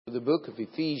The book of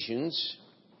Ephesians.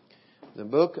 The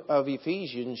book of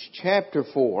Ephesians, chapter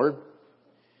 4.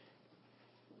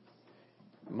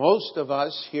 Most of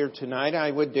us here tonight,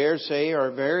 I would dare say, are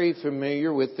very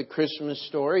familiar with the Christmas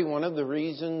story. One of the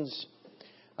reasons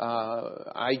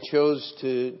I chose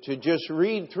to just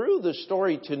read through the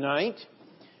story tonight,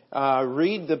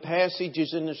 read the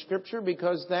passages in the Scripture,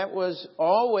 because that was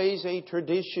always a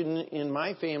tradition in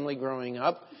my family growing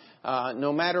up.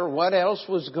 No matter what else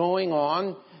was going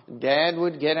on, Dad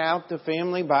would get out the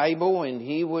family Bible and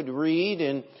he would read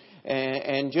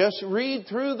and just read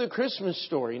through the Christmas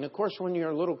story. And of course, when you're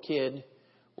a little kid,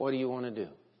 what do you want to do?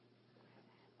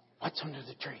 What's under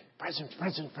the tree? Presents,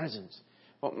 presents, presents.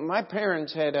 Well, my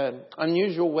parents had an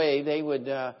unusual way. They would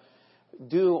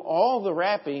do all the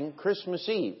wrapping Christmas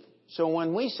Eve. So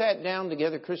when we sat down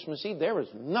together Christmas Eve, there was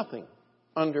nothing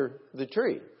under the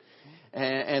tree.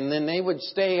 And then they would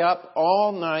stay up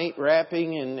all night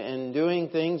wrapping and doing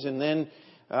things. And then,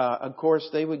 of course,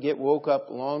 they would get woke up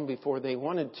long before they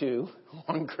wanted to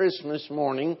on Christmas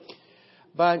morning.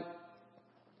 But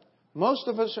most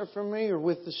of us are familiar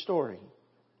with the story.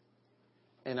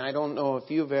 And I don't know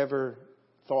if you've ever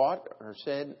thought or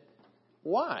said,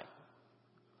 why?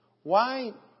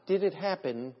 Why did it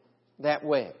happen that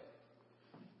way?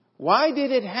 Why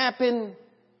did it happen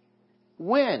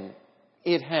when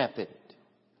it happened?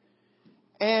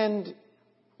 And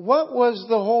what was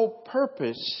the whole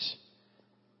purpose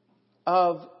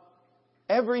of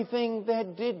everything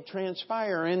that did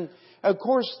transpire? And of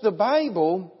course, the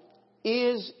Bible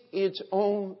is its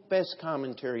own best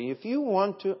commentary. If you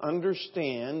want to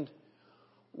understand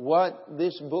what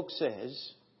this book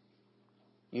says,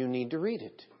 you need to read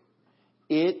it.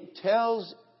 It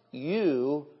tells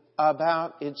you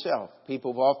about itself.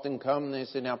 People have often come and they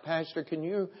say, now, Pastor, can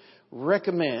you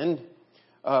recommend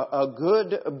a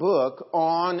good book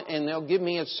on, and they'll give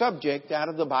me a subject out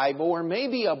of the Bible or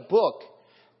maybe a book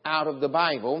out of the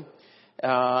Bible.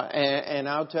 And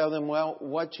I'll tell them, well,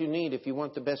 what you need if you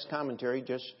want the best commentary,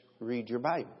 just read your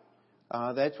Bible.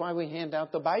 That's why we hand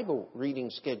out the Bible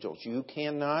reading schedules. You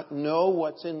cannot know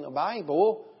what's in the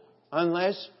Bible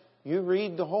unless you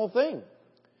read the whole thing.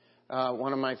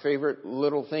 One of my favorite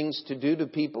little things to do to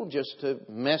people just to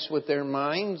mess with their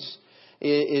minds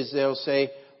is they'll say,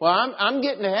 well, I'm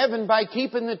getting to heaven by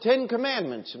keeping the 10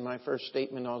 Commandments. And my first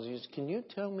statement always is, can you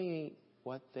tell me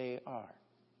what they are?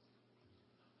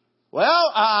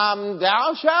 Well,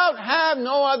 thou shalt have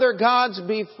no other gods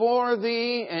before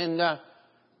thee. And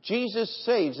Jesus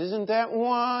saves. Isn't that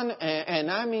one?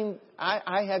 And I mean,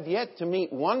 I have yet to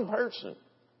meet one person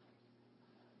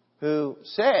who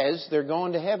says they're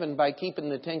going to heaven by keeping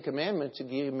the 10 Commandments and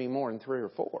give me more than 3 or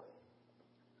 4.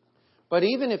 But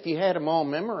even if you had them all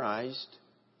memorized,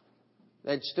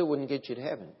 that still wouldn't get you to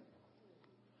heaven.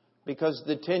 Because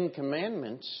the 10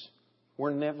 Commandments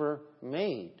were never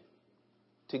made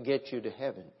to get you to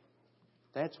heaven.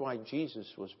 That's why Jesus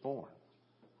was born.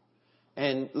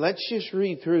 And let's just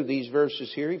read through these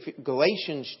verses here.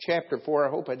 Galatians chapter 4. I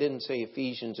hope I didn't say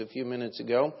Ephesians a few minutes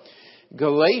ago.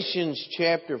 Galatians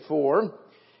chapter 4.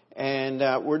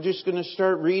 And we're just going to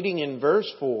start reading in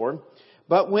verse 4.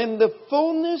 But when the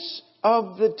fullness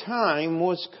of the time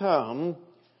was come,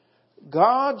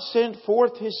 God sent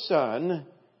forth His Son,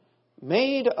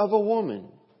 made of a woman,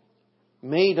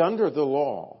 made under the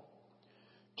law,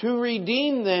 to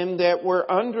redeem them that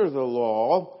were under the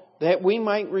law, that we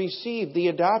might receive the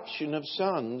adoption of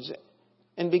sons.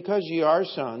 And because ye are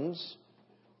sons,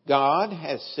 God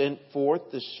hath sent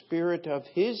forth the Spirit of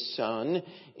His Son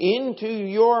into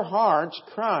your hearts,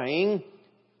 crying,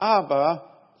 Abba,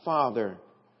 Father.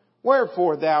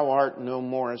 Wherefore thou art no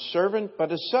more a servant,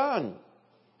 but a son.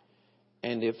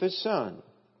 And if a son,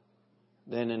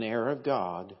 then an heir of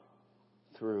God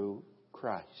through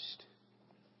Christ.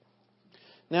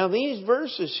 Now these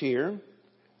verses here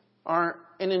are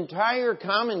an entire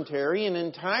commentary, an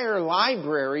entire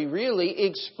library really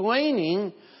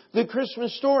explaining the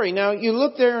Christmas story. Now you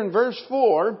look there in verse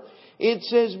 4, it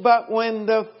says, but when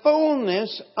the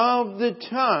fullness of the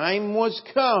time was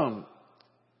come.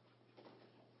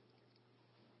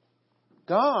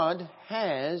 God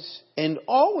has and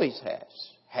always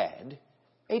has had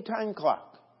a time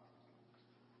clock.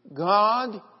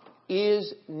 God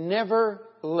is never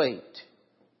late.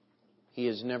 He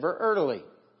is never early.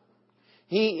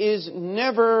 He is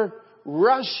never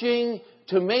rushing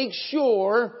to make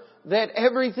sure that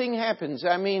everything happens.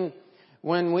 I mean,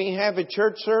 when we have a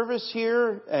church service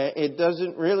here, it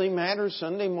doesn't really matter.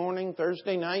 Sunday morning,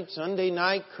 Thursday night, Sunday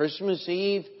night, Christmas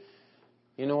Eve.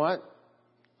 You know what?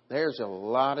 There's a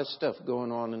lot of stuff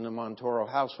going on in the Montoro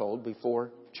household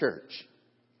before church.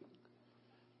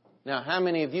 Now, how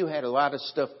many of you had a lot of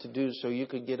stuff to do so you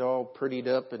could get all prettied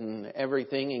up and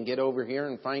everything and get over here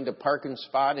and find a parking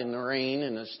spot in the rain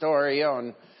in Astoria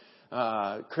on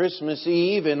Christmas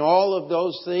Eve and all of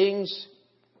those things?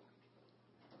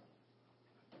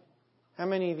 How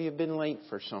many of you have been late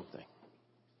for something?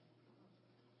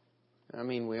 I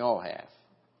mean, we all have.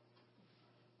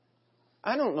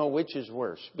 I don't know which is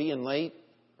worse, being late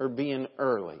or being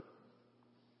early.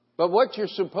 But what you're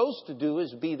supposed to do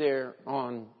is be there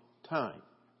on time.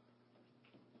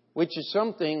 Which is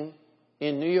something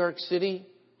in New York City,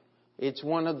 it's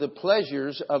one of the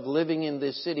pleasures of living in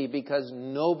this city because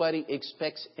nobody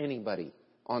expects anybody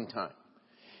on time.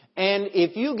 And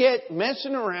if you get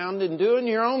messing around and doing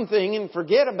your own thing and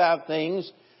forget about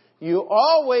things, you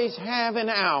always have an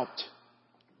out.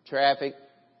 Traffic.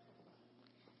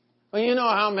 Well, you know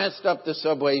how messed up the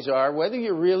subways are, whether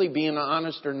you're really being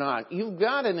honest or not. You've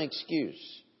got an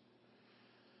excuse.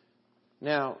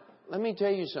 Now, let me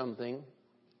tell you something.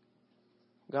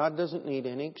 God doesn't need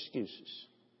any excuses.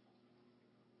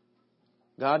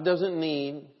 God doesn't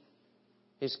need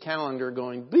His calendar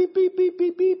going beep, beep, beep,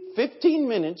 beep, beep, 15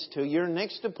 minutes to your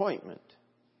next appointment.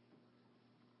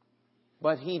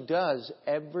 But He does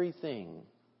everything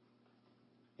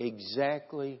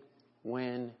exactly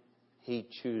when He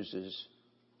chooses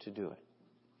to do it.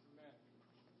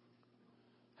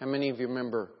 How many of you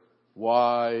remember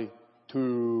Y2K?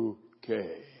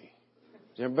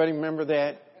 Does everybody remember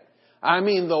that? I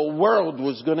mean, the world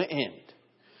was going to end.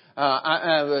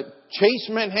 Chase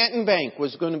Manhattan Bank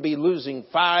was going to be losing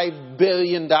 $5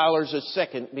 billion a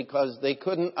second because they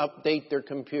couldn't update their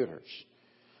computers.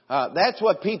 That's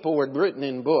what people were written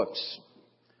in books.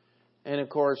 And of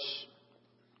course,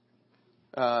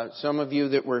 some of you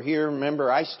that were here remember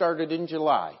I started in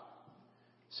July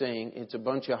saying it's a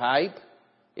bunch of hype.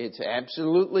 It's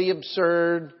absolutely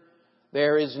absurd.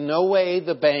 There is no way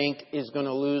the bank is going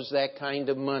to lose that kind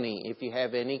of money. If you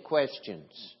have any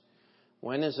questions,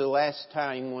 when is the last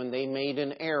time when they made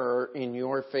an error in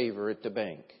your favor at the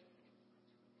bank?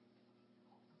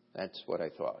 That's what I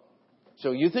thought.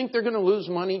 So you think they're going to lose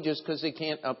money just because they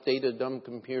can't update a dumb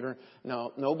computer?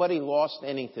 No, nobody lost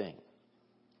anything.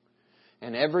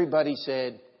 And everybody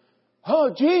said,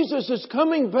 oh, Jesus is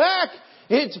coming back.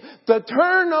 It's the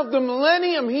turn of the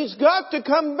millennium. He's got to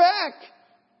come back.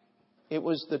 It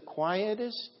was the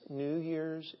quietest New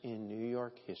Year's in New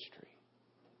York history.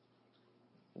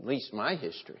 At least my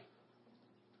history.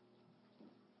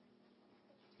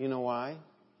 You know why?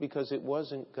 Because it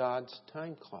wasn't God's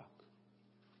time clock.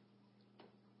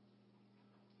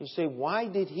 You say, why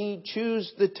did He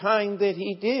choose the time that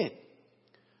He did?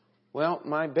 Well,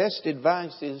 my best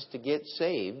advice is to get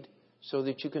saved so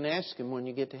that you can ask Him when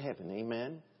you get to heaven.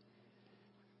 Amen?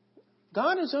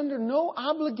 God is under no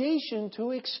obligation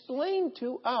to explain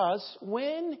to us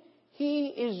when He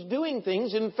is doing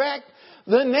things. In fact,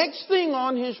 the next thing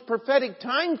on His prophetic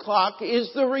time clock is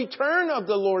the return of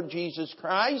the Lord Jesus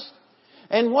Christ.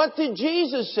 And what did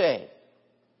Jesus say?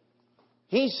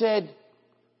 He said,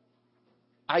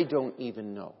 I don't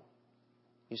even know.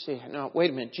 You say, no, wait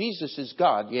a minute. Jesus is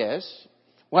God, yes.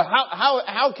 Well,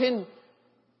 how can...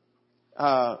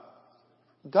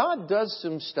 God does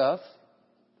some stuff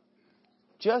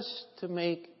just to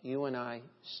make you and I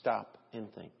stop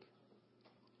and think.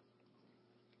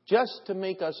 Just to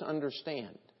make us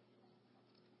understand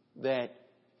that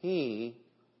He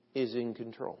is in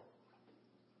control.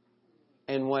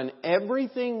 And when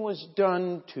everything was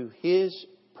done to His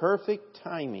perfect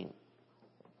timing,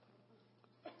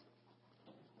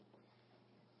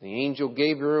 the angel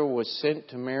Gabriel was sent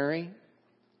to Mary,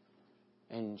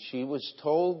 and she was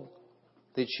told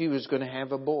that she was going to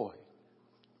have a boy.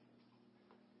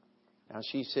 Now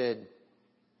she said,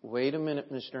 wait a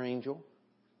minute, Mr. Angel.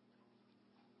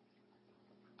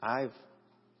 I've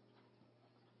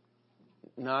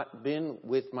not been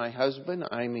with my husband.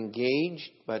 I'm engaged,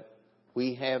 but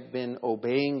we have been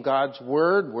obeying God's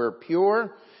word. We're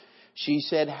pure. She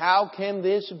said, how can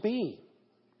this be?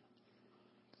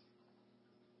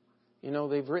 You know,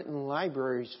 they've written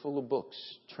libraries full of books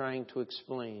trying to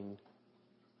explain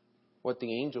what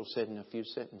the angel said in a few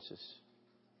sentences.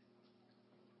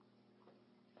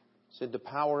 Said, the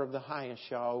power of the highest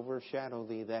shall overshadow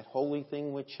thee. That holy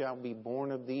thing which shall be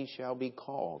born of thee shall be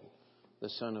called the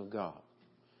Son of God.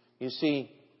 You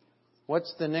see,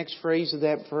 what's the next phrase of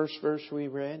that first verse we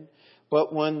read?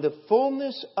 But when the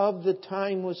fullness of the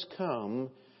time was come,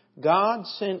 God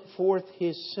sent forth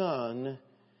His Son,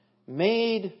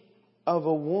 made of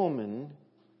a woman,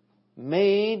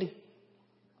 made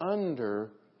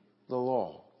under the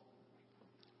law.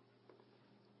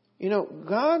 You know,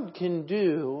 God can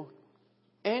do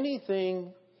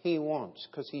anything He wants,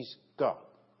 because He's God.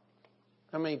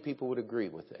 How many people would agree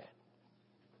with that?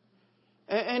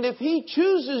 And if He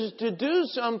chooses to do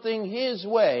something His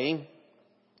way,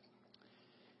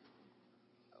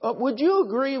 would you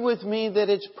agree with me that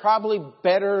it's probably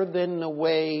better than the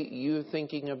way you're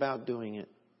thinking about doing it?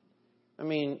 I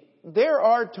mean, there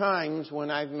are times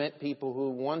when I've met people who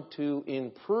want to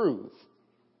improve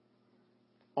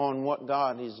on what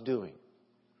God is doing.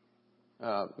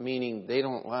 Meaning they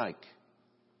don't like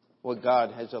what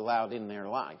God has allowed in their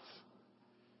life.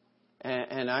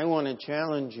 And I want to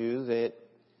challenge you that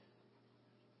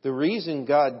the reason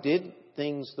God did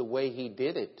things the way He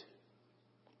did it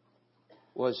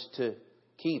was to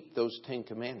keep those 10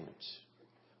 Commandments.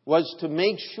 Was to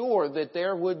make sure that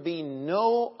there would be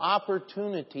no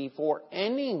opportunity for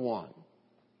anyone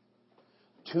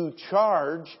to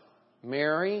charge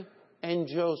Mary and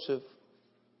Joseph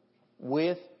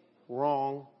with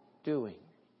wrongdoing.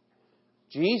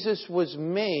 Jesus was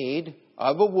made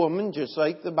of a woman, just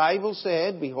like the Bible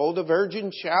said, "Behold, a virgin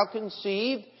shall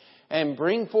conceive and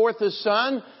bring forth a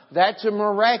son." That's a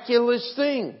miraculous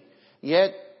thing.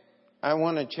 Yet, I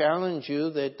want to challenge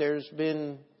you that there's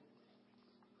been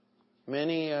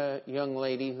many a young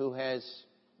lady who has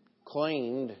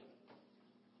claimed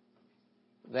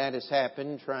that has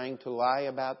happened, trying to lie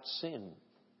about sin.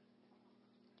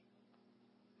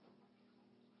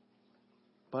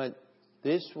 But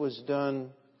this was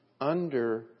done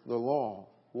under the law.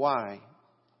 Why?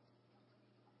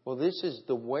 Well, this is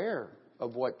the where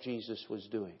of what Jesus was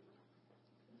doing.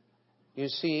 You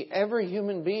see, every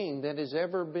human being that has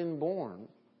ever been born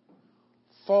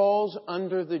falls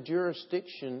under the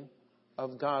jurisdiction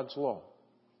of God's law.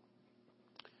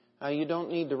 Now, you don't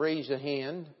need to raise a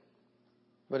hand,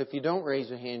 but if you don't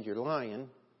raise a hand, you're lying.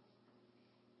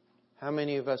 How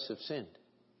many of us have sinned?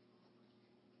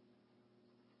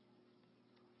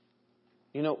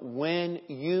 You know, when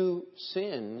you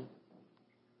sin,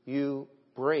 you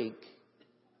break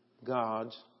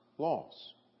God's laws.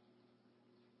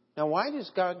 Now, why does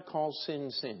God call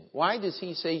sin, sin? Why does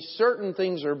He say certain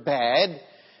things are bad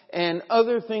and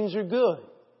other things are good?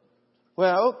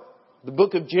 Well, the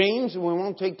book of James, and we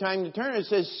won't take time to turn, it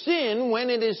says, sin, when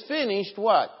it is finished,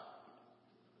 what?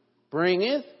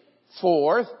 Bringeth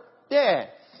forth death.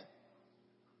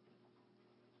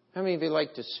 How many of you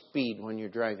like to speed when you're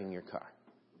driving your car?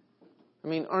 I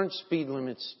mean, aren't speed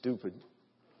limits stupid?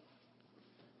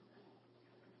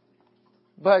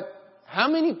 But how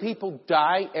many people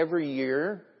die every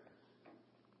year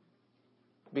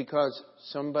because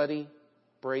somebody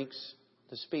breaks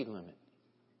the speed limit?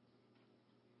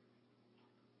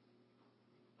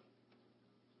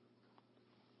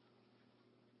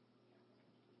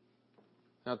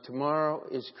 Now, tomorrow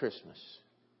is Christmas.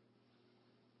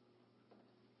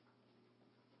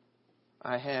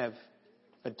 I have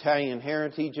Italian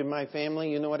heritage in my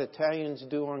family. You know what Italians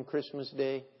do on Christmas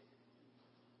Day?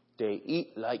 They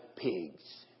eat like pigs.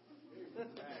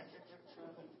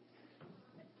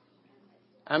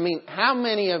 I mean, how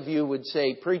many of you would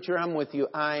say, "Preacher, I'm with you.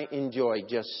 I enjoy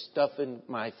just stuffing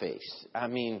my face. I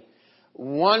mean,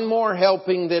 one more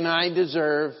helping than I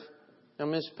deserve." Now,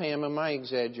 Miss Pam, am I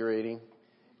exaggerating?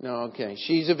 No, okay.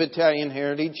 She's of Italian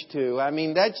heritage too. I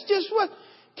mean, that's just what...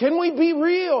 Can we be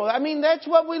real? I mean, that's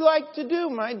what we like to do.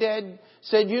 My dad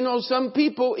said, you know, some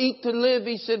people eat to live.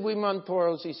 He said, we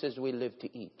Montoros, he says, we live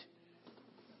to eat.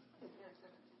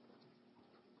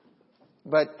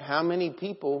 But how many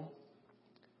people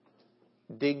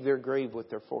dig their grave with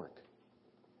their fork?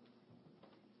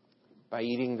 By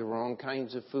eating the wrong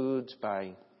kinds of foods,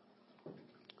 by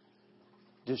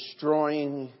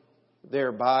destroying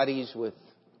their bodies with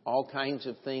all kinds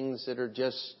of things that are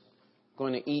just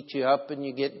going to eat you up, and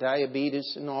you get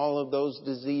diabetes and all of those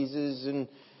diseases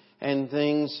and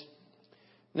things.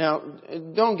 Now,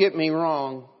 don't get me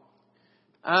wrong.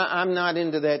 I'm not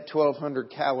into that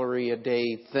 1,200 calorie a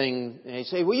day thing. They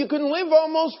say, well, you can live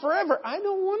almost forever. I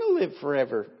don't want to live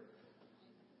forever.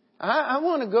 I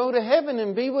want to go to heaven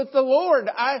and be with the Lord.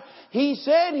 He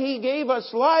said He gave us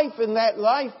life, and that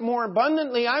life more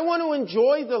abundantly. I want to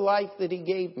enjoy the life that He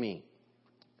gave me.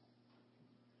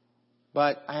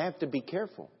 But I have to be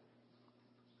careful.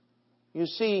 You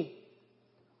see,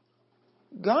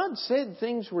 God said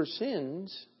things were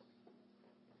sins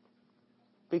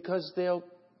because they'll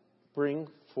bring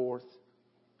forth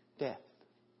death.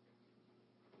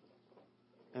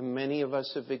 And many of us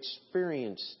have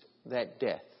experienced that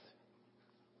death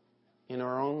in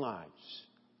our own lives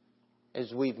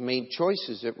as we've made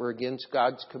choices that were against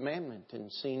God's commandment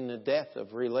and seen the death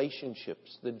of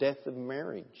relationships, the death of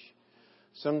marriage.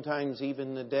 Sometimes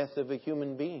even the death of a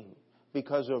human being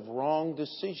because of wrong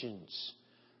decisions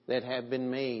that have been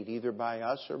made either by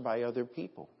us or by other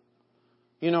people.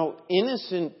 You know,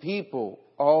 innocent people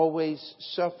always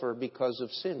suffer because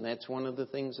of sin. That's one of the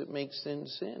things that makes sin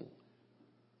sin.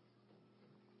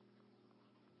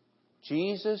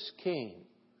 Jesus came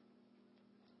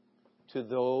to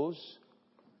those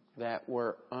that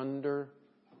were under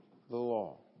the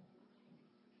law.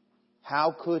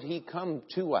 How could He come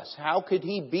to us? How could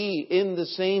He be in the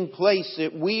same place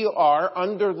that we are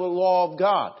under the law of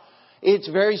God? It's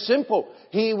very simple.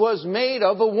 He was made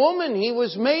of a woman. He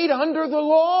was made under the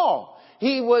law.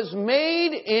 He was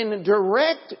made in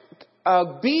direct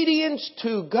obedience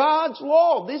to God's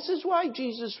law. This is why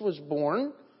Jesus was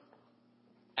born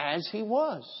as He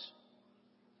was.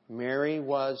 Mary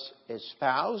was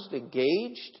espoused,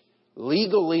 engaged,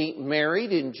 legally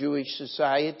married in Jewish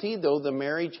society, though the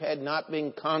marriage had not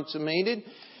been consummated.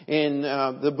 In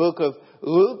the book of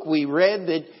Luke, we read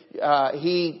that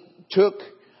he took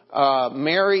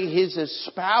Mary, his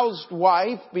espoused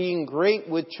wife, being great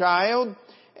with child.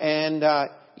 And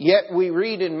yet we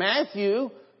read in Matthew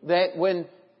that when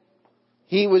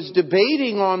he was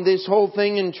debating on this whole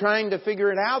thing and trying to figure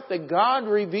it out, that God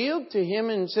revealed to him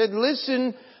and said,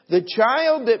 listen, the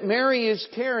child that Mary is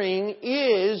carrying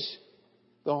is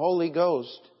the Holy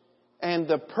Ghost. And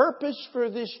the purpose for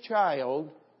this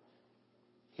child,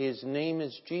 His name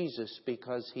is Jesus,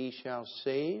 because He shall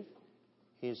save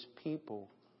His people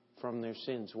from their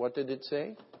sins. What did it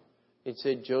say? It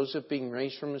said, Joseph, being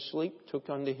raised from asleep, took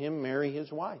unto him Mary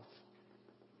his wife.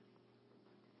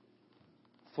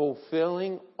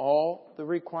 Fulfilling all the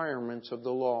requirements of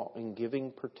the law and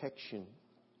giving protection.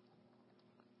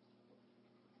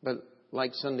 But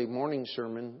like Sunday morning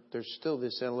sermon, there's still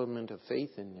this element of faith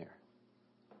in there.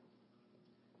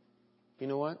 You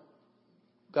know what?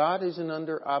 God isn't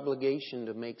under obligation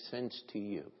to make sense to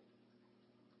you.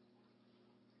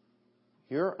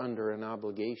 You're under an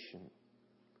obligation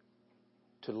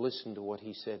to listen to what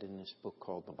He said in this book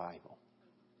called the Bible.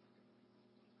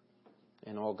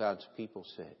 And all God's people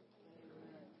said.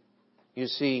 You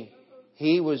see,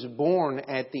 He was born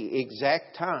at the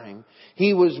exact time.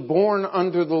 He was born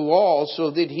under the law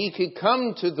so that He could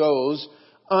come to those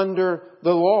under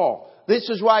the law. This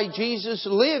is why Jesus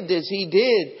lived as He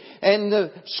did. And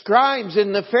the scribes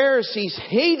and the Pharisees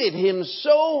hated Him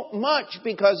so much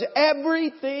because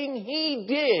everything He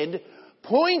did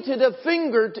pointed a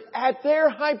finger at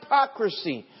their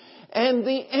hypocrisy and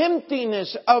the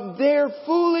emptiness of their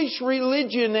foolish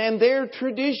religion and their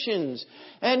traditions.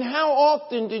 And how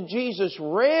often did Jesus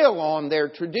rail on their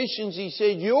traditions? He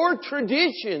said, your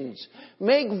traditions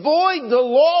make void the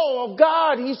law of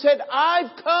God. He said,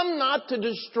 I've come not to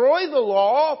destroy the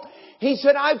law. He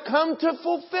said, I've come to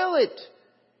fulfill it.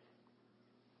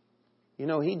 You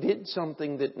know, He did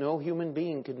something that no human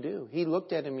being can do. He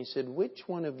looked at him, He said, which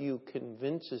one of you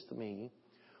convinces me,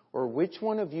 or which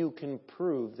one of you can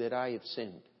prove that I have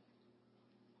sinned?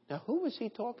 Now, who was He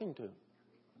talking to?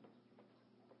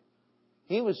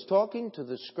 He was talking to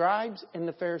the scribes and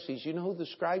the Pharisees. You know who the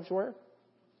scribes were?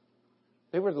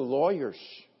 They were the lawyers.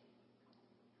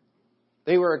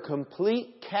 They were a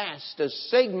complete caste, a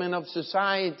segment of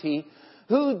society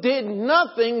who did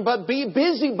nothing but be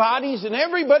busybodies in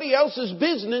everybody else's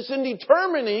business and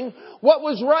determining what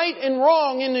was right and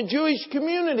wrong in the Jewish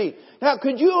community. Now,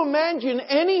 could you imagine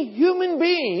any human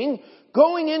being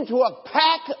going into a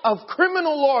pack of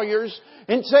criminal lawyers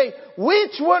and say,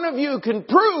 which one of you can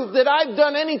prove that I've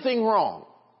done anything wrong?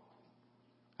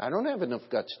 I don't have enough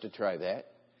guts to try that.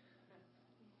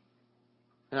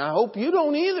 And I hope you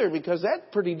don't either, because that's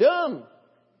pretty dumb.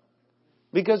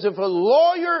 Because if a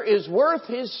lawyer is worth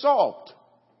his salt,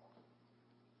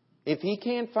 if he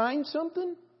can't find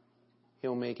something,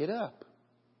 he'll make it up.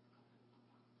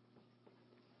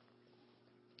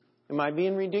 Am I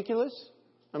being ridiculous?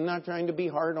 I'm not trying to be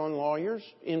hard on lawyers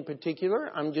in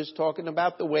particular. I'm just talking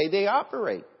about the way they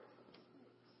operate.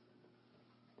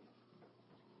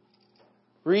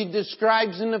 Read the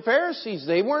scribes and the Pharisees.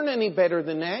 They weren't any better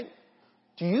than that.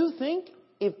 Do you think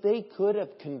if they could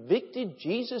have convicted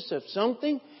Jesus of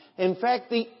something? In fact,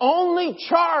 the only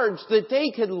charge that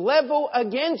they could level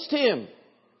against Him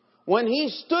when He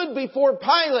stood before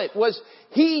Pilate was,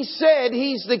 he said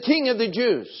He's the King of the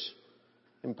Jews.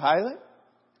 And Pilate,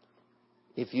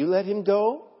 if you let Him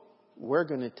go, we're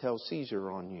going to tell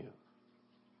Caesar on you.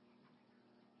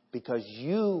 Because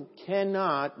you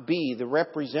cannot be the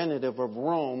representative of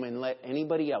Rome and let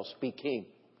anybody else be king.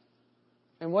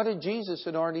 And what did Jesus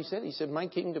had already said? He said, my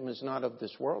kingdom is not of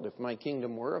this world. If my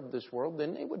kingdom were of this world,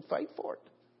 then they would fight for it.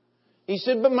 He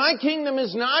said, but my kingdom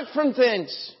is not from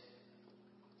thence.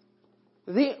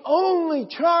 The only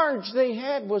charge they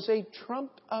had was a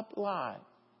trumped up lie.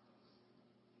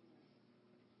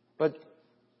 But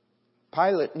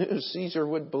Pilate knew Caesar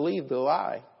would believe the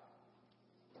lie.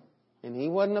 And he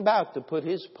wasn't about to put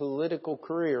his political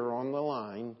career on the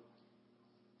line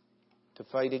to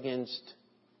fight against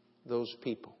those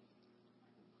people.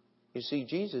 You see,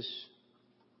 Jesus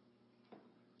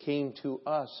came to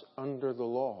us under the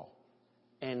law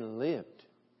and lived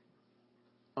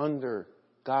under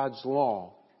God's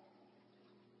law.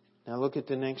 Now look at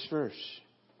the next verse.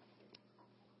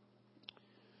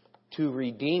 To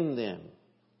redeem them,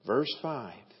 verse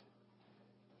 5,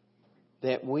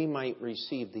 that we might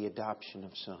receive the adoption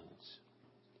of sons.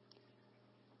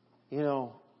 You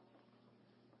know,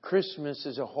 Christmas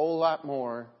is a whole lot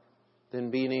more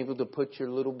than being able to put your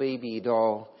little baby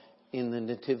doll in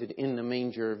the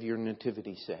manger of your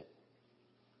nativity set.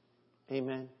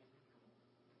 Amen.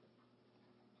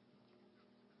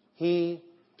 He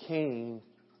came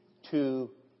to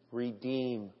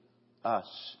redeem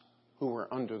us who were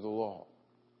under the law.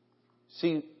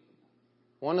 See,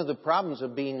 one of the problems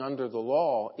of being under the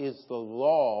law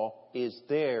is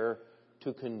there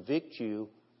to convict you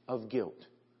of guilt.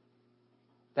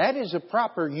 That is a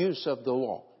proper use of the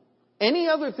law. Any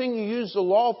other thing you use the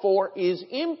law for is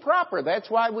improper. That's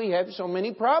why we have so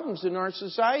many problems in our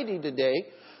society today.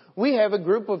 We have a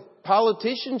group of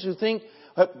politicians who think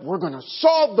we're going to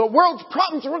solve the world's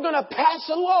problems. We're going to pass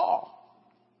a law.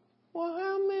 Well,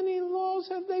 how many laws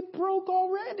have they broke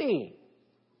already?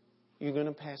 You're going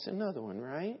to pass another one,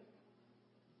 right?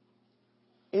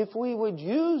 If we would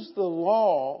use the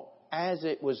law as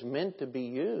it was meant to be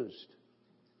used,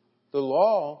 the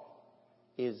law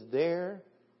is there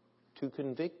to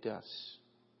convict us.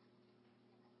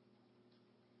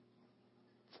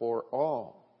 For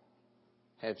all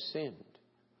have sinned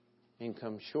and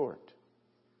come short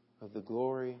of the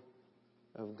glory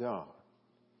of God,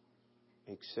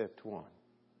 except one.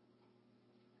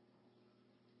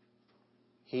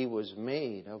 He was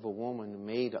made of a woman,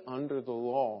 made under the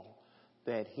law,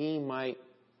 that He might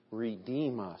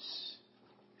redeem us.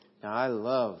 Now, I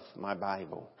love my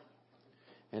Bible,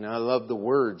 and I love the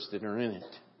words that are in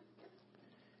it.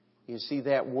 You see,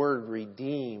 that word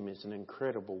redeem is an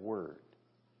incredible word.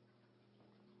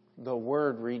 The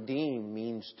word redeem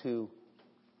means to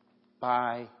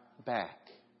buy back.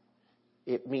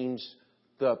 It means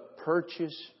the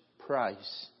purchase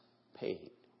price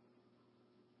paid.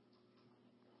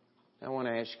 I want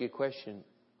to ask you a question.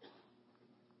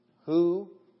 Who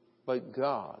but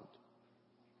God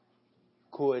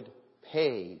could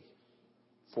pay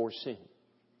for sin?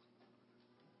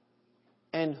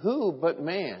 And who but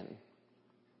man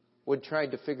would try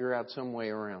to figure out some way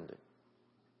around it?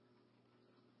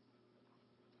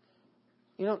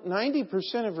 You know,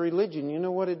 90% of religion, you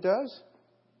know what it does?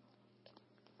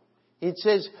 It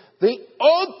says the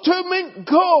ultimate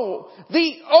goal,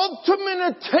 the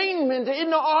ultimate attainment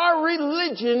in our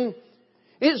religion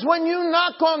is when you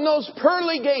knock on those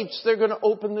pearly gates, they're going to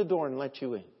open the door and let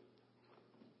you in.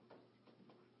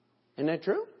 Isn't that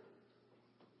true?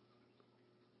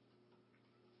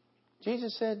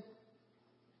 Jesus said,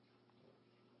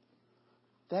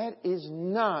 that is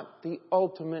not the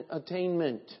ultimate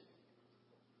attainment.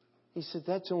 He said,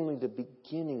 that's only the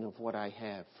beginning of what I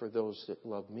have for those that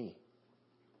love me.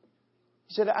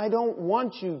 He said, I don't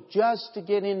want you just to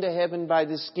get into heaven by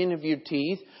the skin of your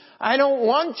teeth. I don't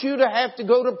want you to have to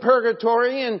go to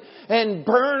purgatory and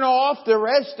burn off the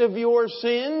rest of your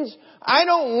sins. I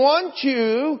don't want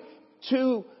you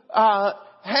to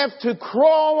have to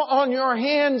crawl on your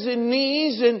hands and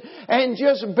knees and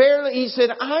just barely. He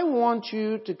said, I want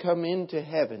you to come into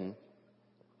heaven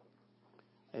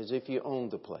as if you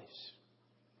owned the place.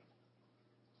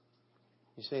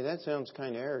 You say, that sounds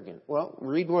kind of arrogant. Well,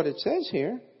 read what it says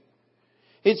here.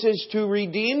 It says, to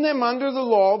redeem them under the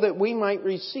law that we might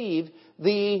receive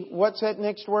the, what's that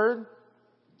next word?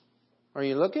 Are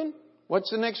you looking?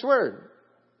 What's the next word?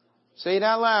 Say it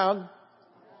out loud.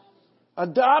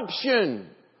 Adoption.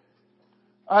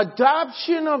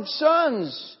 Adoption of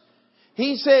sons.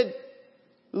 He said,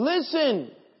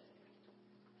 listen,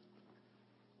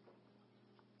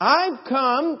 I've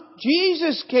come,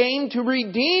 Jesus came to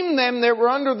redeem them that were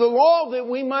under the law that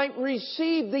we might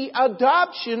receive the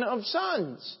adoption of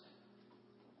sons.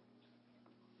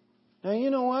 Now,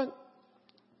 you know what?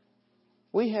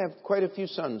 We have quite a few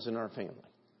sons in our family.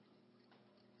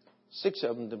 6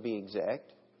 of them to be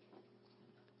exact.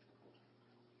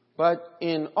 But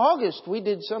in August, we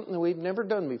did something that we've never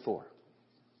done before.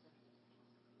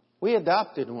 We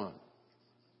adopted one.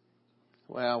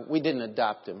 Well, we didn't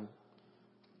adopt him.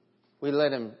 We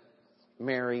let him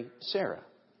marry Sarah.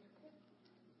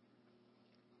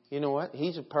 You know what?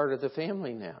 He's a part of the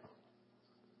family now.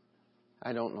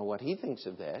 I don't know what he thinks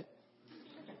of that.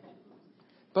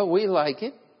 But we like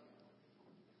it.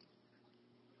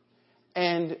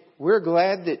 And we're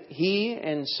glad that he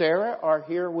and Sarah are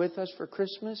here with us for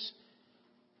Christmas.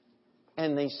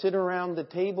 And they sit around the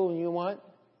table, and you know what?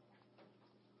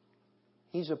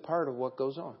 He's a part of what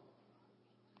goes on.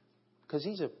 Because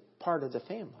he's a part of the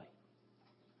family.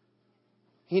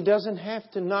 He doesn't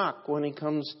have to knock when he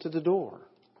comes to the door.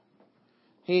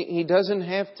 He doesn't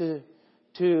have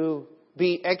to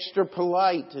be extra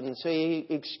polite and say,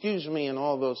 excuse me, and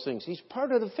all those things. He's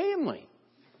part of the family.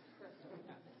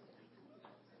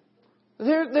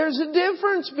 There's a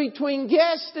difference between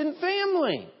guest and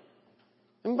family.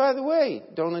 And by the way,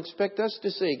 don't expect us to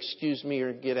say, excuse me,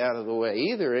 or get out of the way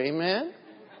either. Amen?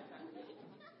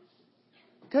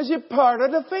 Because you're part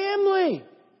of the family.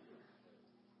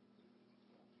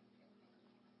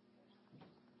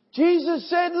 Jesus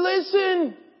said,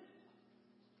 listen,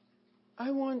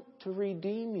 I want to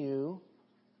redeem you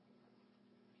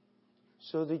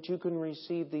so that you can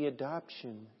receive the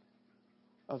adoption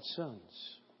of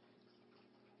sons.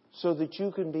 So that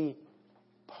you can be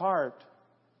part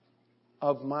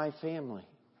of my family.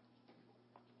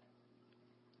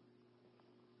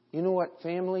 You know what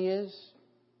family is?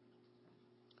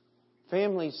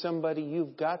 Family is somebody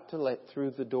you've got to let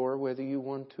through the door whether you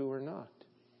want to or not.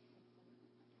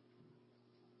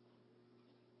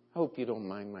 I hope you don't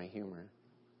mind my humor.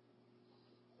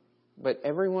 But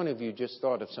every one of you just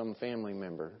thought of some family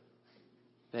member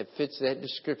that fits that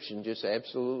description just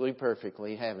absolutely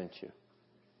perfectly, haven't you?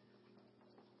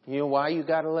 You know why you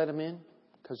got to let them in?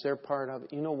 Because they're part of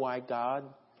it. You know why God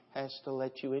has to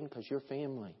let you in? Because you're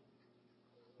family.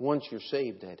 Once you're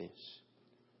saved, that is.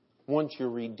 Once you're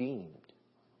redeemed.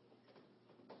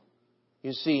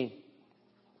 You see,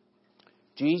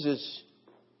 Jesus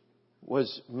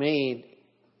was made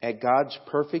at God's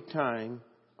perfect time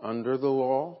under the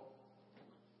law.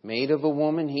 Made of a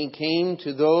woman, He came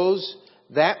to those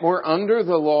that were under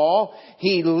the law.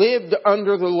 He lived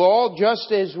under the law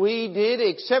just as we did,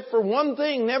 except for one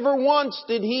thing. Never once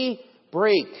did He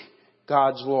break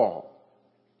God's law.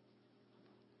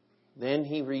 Then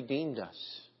He redeemed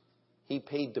us. He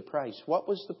paid the price. What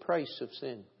was the price of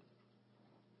sin?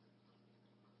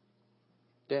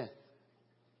 Death.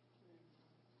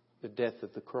 The death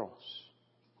of the cross.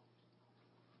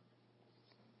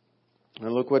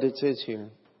 And look what it says here.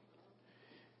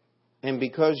 And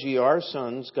because ye are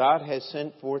sons, God has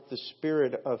sent forth the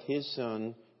Spirit of His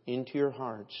Son into your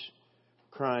hearts,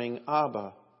 crying,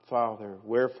 Abba, Father.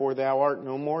 Wherefore thou art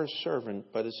no more a servant,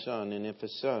 but a son, and if a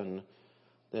son,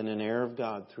 then an heir of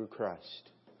God through Christ.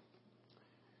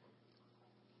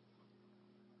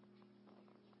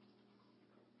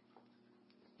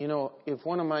 You know, if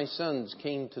one of my sons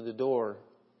came to the door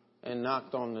and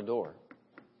knocked on the door,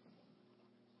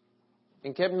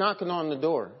 and kept knocking on the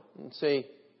door and say,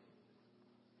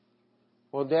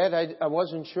 well, Dad, I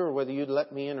wasn't sure whether you'd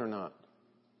let me in or not.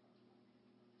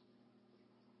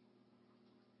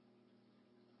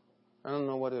 I don't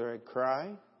know whether I'd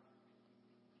cry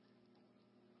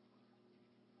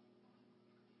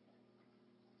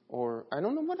or I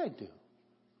don't know what I'd do.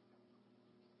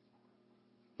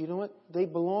 You know what? They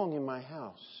belong in my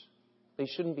house. They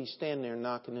shouldn't be standing there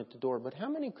knocking at the door. But how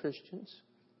many Christians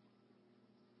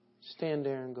stand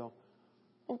there and go,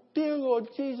 oh, dear Lord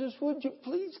Jesus, would you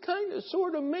please kind of,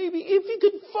 sort of, maybe, if you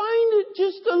could find it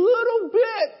just a little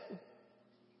bit.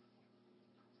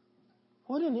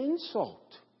 What an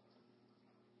insult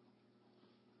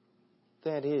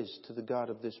that is to the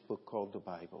God of this book called the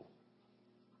Bible.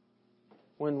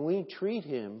 When we treat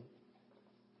Him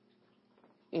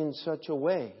in such a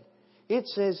way, it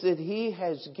says that He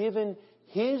has given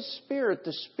His Spirit,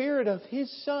 the Spirit of His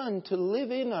Son, to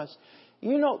live in us.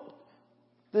 You know,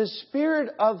 the Spirit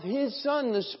of His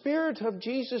Son, the Spirit of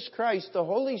Jesus Christ, the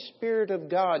Holy Spirit of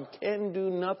God can do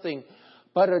nothing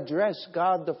but address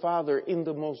God the Father in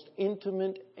the most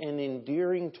intimate and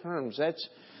endearing terms.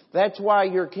 That's why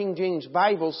your King James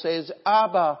Bible says,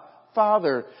 Abba,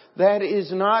 Father. That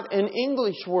is not an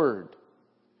English word.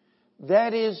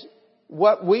 That is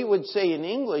what we would say in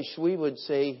English. We would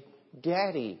say,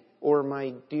 Daddy, or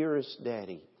my dearest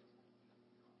Daddy.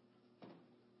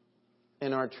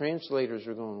 And our translators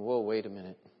are going, whoa, wait a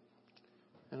minute.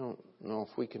 I don't know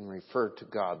if we can refer to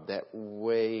God that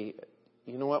way.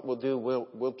 You know what we'll do?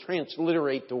 We'll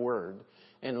transliterate the word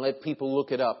and let people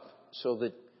look it up so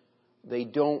that they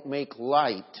don't make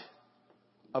light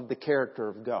of the character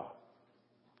of God.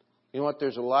 You know what?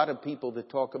 There's a lot of people that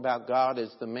talk about God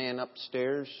as the man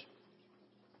upstairs.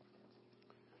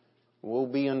 Woe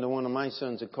be unto one of my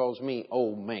sons that calls me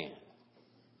old man.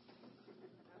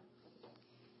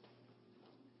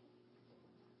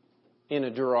 In a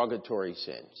derogatory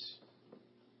sense.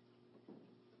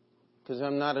 because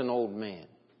I'm not an old man.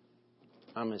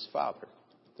 I'm His Father.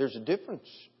 There's a difference.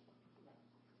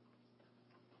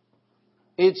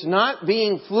 It's not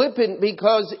being flippant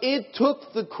because it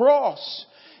took the cross.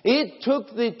 It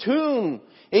took the tomb.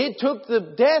 It took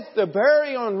the death, the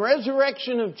burial, and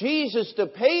resurrection of Jesus to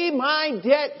pay my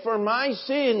debt for my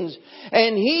sins.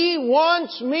 And He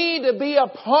wants me to be a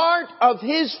part of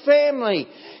His family.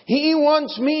 He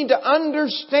wants me to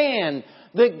understand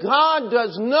that God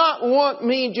does not want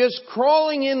me just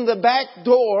crawling in the back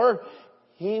door.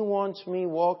 He wants me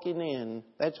walking in.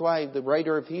 That's why the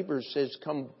writer of Hebrews says,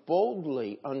 come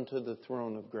boldly unto the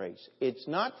throne of grace. It's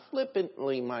not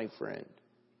flippantly, my friend.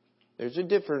 There's a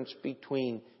difference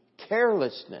between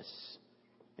carelessness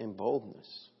and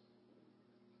boldness.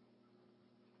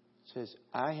 It says,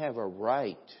 I have a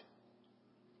right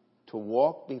to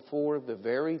walk before the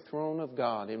very throne of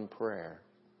God in prayer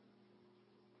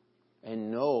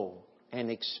and know and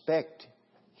expect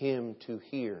Him to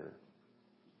hear.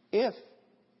 If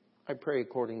I pray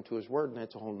according to His Word, and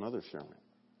that's a whole other sermon.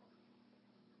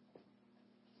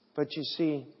 But you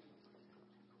see,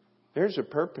 there's a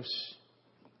purpose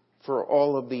for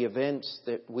all of the events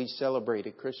that we celebrate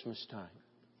at Christmas time.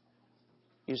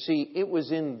 You see, it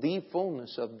was in the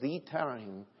fullness of the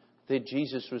time that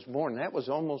Jesus was born. That was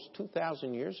almost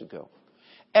 2,000 years ago.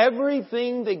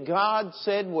 Everything that God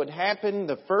said would happen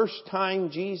the first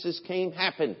time Jesus came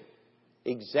happened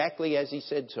exactly as He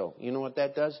said so. You know what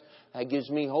that does? That gives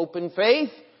me hope and faith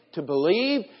to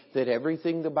believe that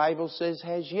everything the Bible says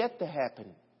has yet to happen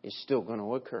is still going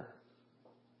to occur.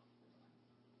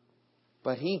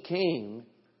 But He came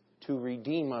to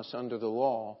redeem us under the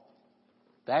law.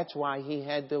 That's why He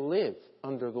had to live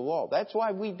under the law. That's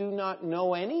why we do not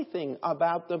know anything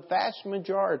about the vast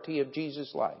majority of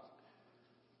Jesus' life.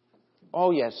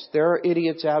 Oh yes, there are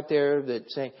idiots out there that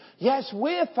say, yes,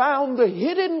 we have found the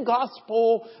hidden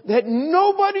gospel that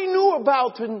nobody knew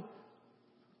about. And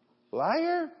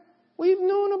liar, we've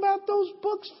known about those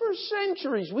books for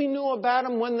centuries. We knew about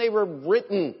them when they were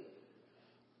written.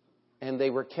 And they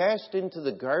were cast into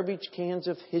the garbage cans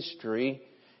of history.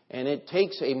 And it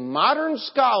takes a modern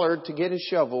scholar to get a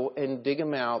shovel and dig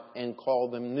them out and call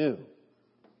them new.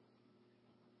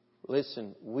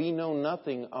 Listen, we know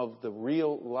nothing of the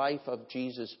real life of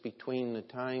Jesus between the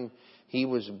time He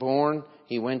was born.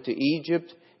 He went to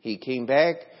Egypt. He came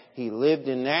back. He lived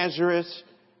in Nazareth.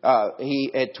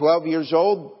 At 12 years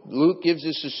old, Luke gives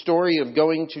us a story of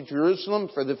going to Jerusalem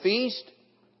for the feast.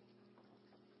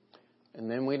 And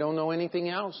then we don't know anything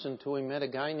else until we met a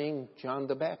guy named John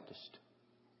the Baptist.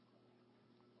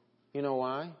 You know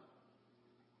why?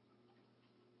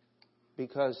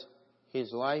 Because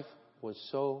his life was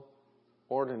so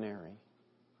ordinary,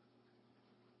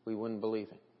 we wouldn't believe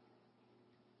it.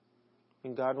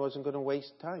 And God wasn't going to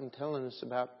waste time telling us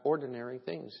about ordinary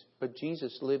things. But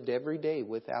Jesus lived every day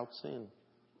without sin,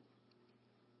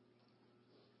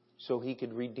 so He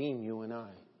could redeem you and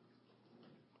I.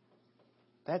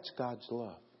 That's God's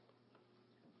love.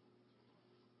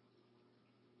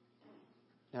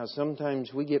 Now,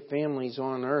 sometimes we get families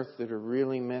on earth that are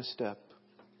really messed up.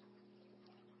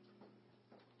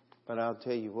 But I'll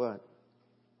tell you what,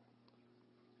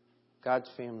 God's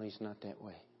family's not that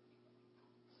way.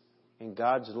 And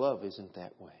God's love isn't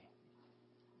that way.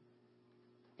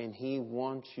 And He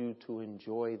wants you to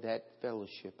enjoy that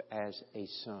fellowship as a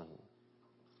son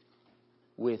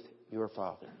with your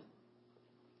Father.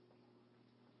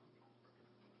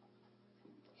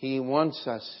 He wants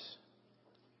us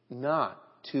not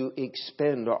to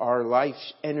expend our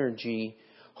life's energy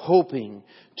hoping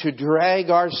to drag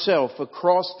ourselves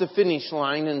across the finish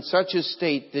line in such a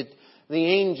state that the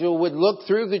angel would look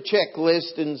through the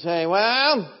checklist and say,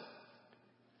 well,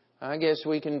 I guess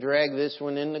we can drag this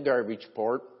one in the garbage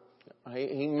port.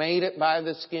 He made it by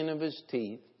the skin of his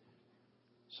teeth.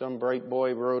 Some bright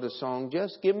boy wrote a song,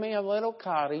 just give me a little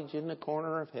cottage in the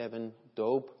corner of heaven.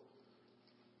 Dope.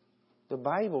 The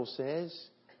Bible says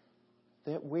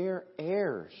that we're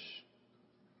heirs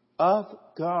of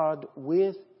God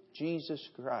with Jesus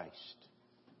Christ.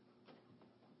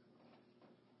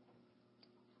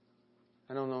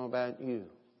 I don't know about you,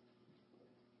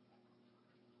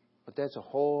 but that's a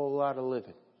whole lot of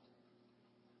living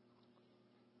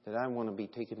that I want to be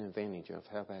taken advantage of.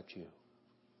 How about you?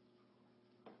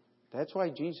 That's why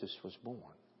Jesus was born.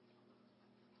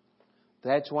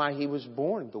 That's why He was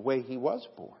born the way He was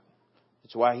born.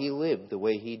 It's why He lived the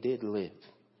way He did live.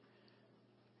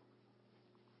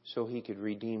 So He could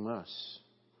redeem us.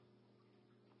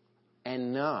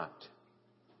 And not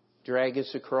drag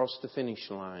us across the finish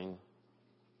line,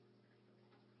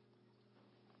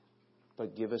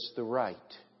 but give us the right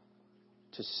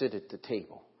to sit at the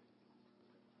table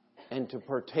and to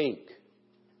partake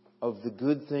of the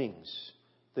good things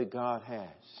that God has.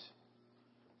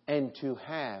 And to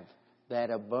have that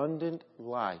abundant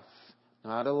life.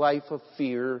 Not a life of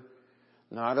fear.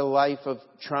 Not a life of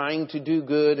trying to do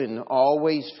good and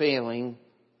always failing.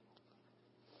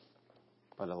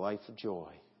 But a life of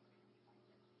joy.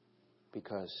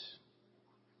 Because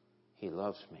He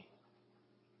loves me.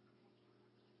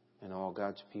 And all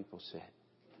God's people said.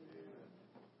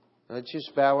 Let's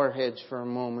just bow our heads for a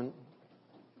moment.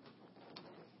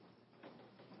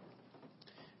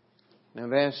 And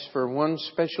I've asked for one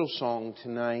special song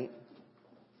tonight.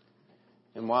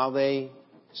 And while they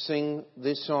sing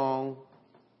this song,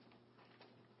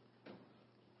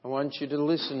 I want you to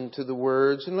listen to the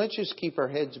words. And let's just keep our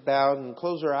heads bowed and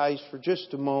close our eyes for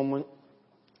just a moment.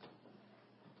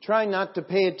 Try not to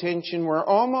pay attention. We're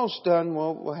almost done.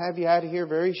 We'll have you out of here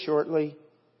very shortly.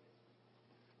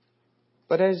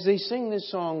 But as they sing this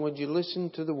song, would you listen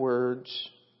to the words?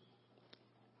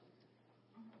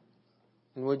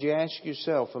 And would you ask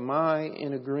yourself, am I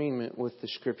in agreement with the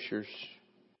Scriptures?